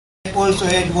also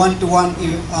had one-to-one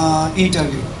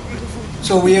interview.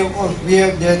 So we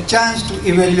have the chance to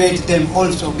evaluate them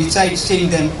also besides seeing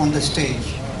them on the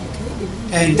stage.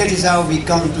 And that is how we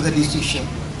come to the decision.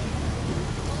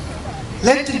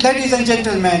 Ladies and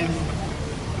gentlemen,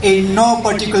 in no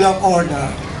particular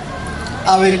order,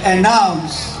 I will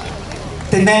announce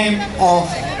the name of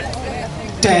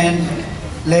 10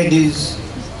 ladies,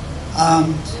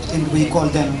 and we call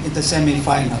them in the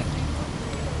semi-final.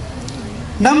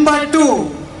 Number 2,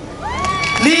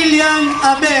 Lilian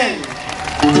Abel.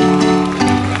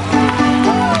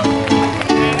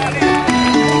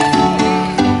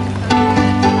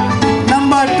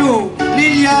 Number 2,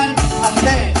 Lilian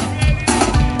Abel.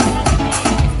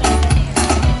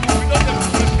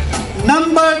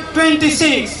 Number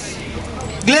 26,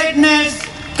 Gladness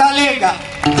Kalega.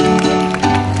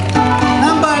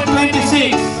 Number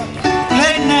 26,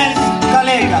 Gladness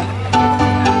Kalega.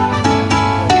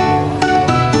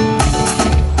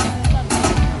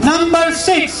 Number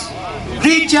 6,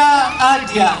 Richa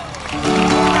Adya.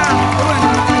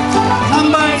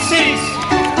 Number 6,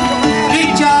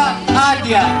 Richa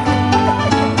Adya.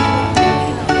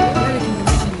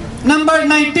 Number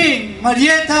 19,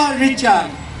 Marietta Richard.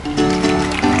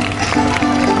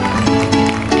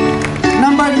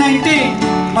 Number 19,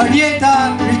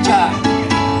 Marietta Richard.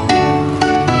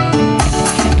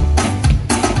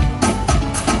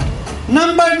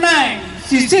 Number 9,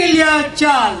 Cecilia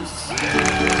Charles.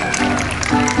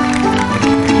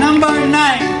 Number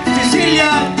 9,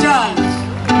 Cecilia Charles.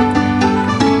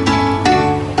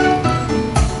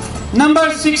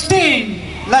 Number 16,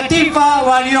 Latifa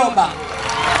Warioba.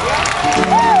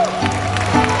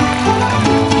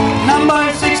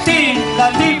 Number 16,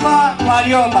 Latifa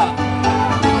Warioba.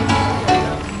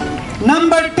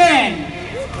 Number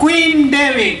 10, Queen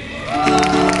Devi.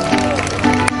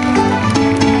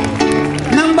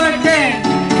 Number 10,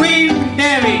 Queen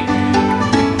Devi.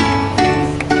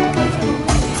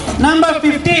 Number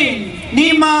 15,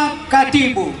 Nima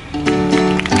Katibu.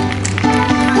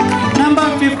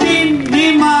 Number 15,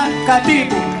 Nima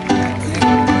Katibu.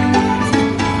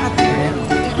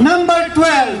 Number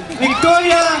 12,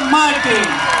 Victoria Martin.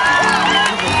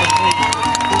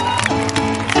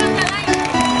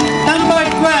 Number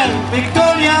 12,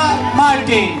 Victoria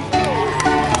Martin.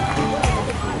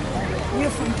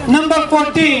 Number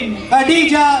 14,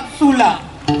 Khadija Sula.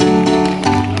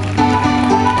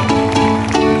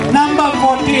 Number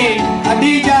 14,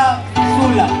 Khadija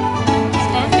Sula.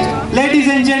 Ladies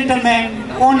and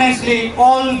gentlemen, honestly,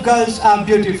 all girls are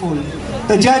beautiful.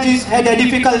 The judges had a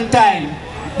difficult time,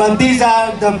 but these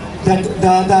are the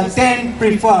 10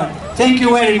 preferred. Thank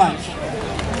you very much.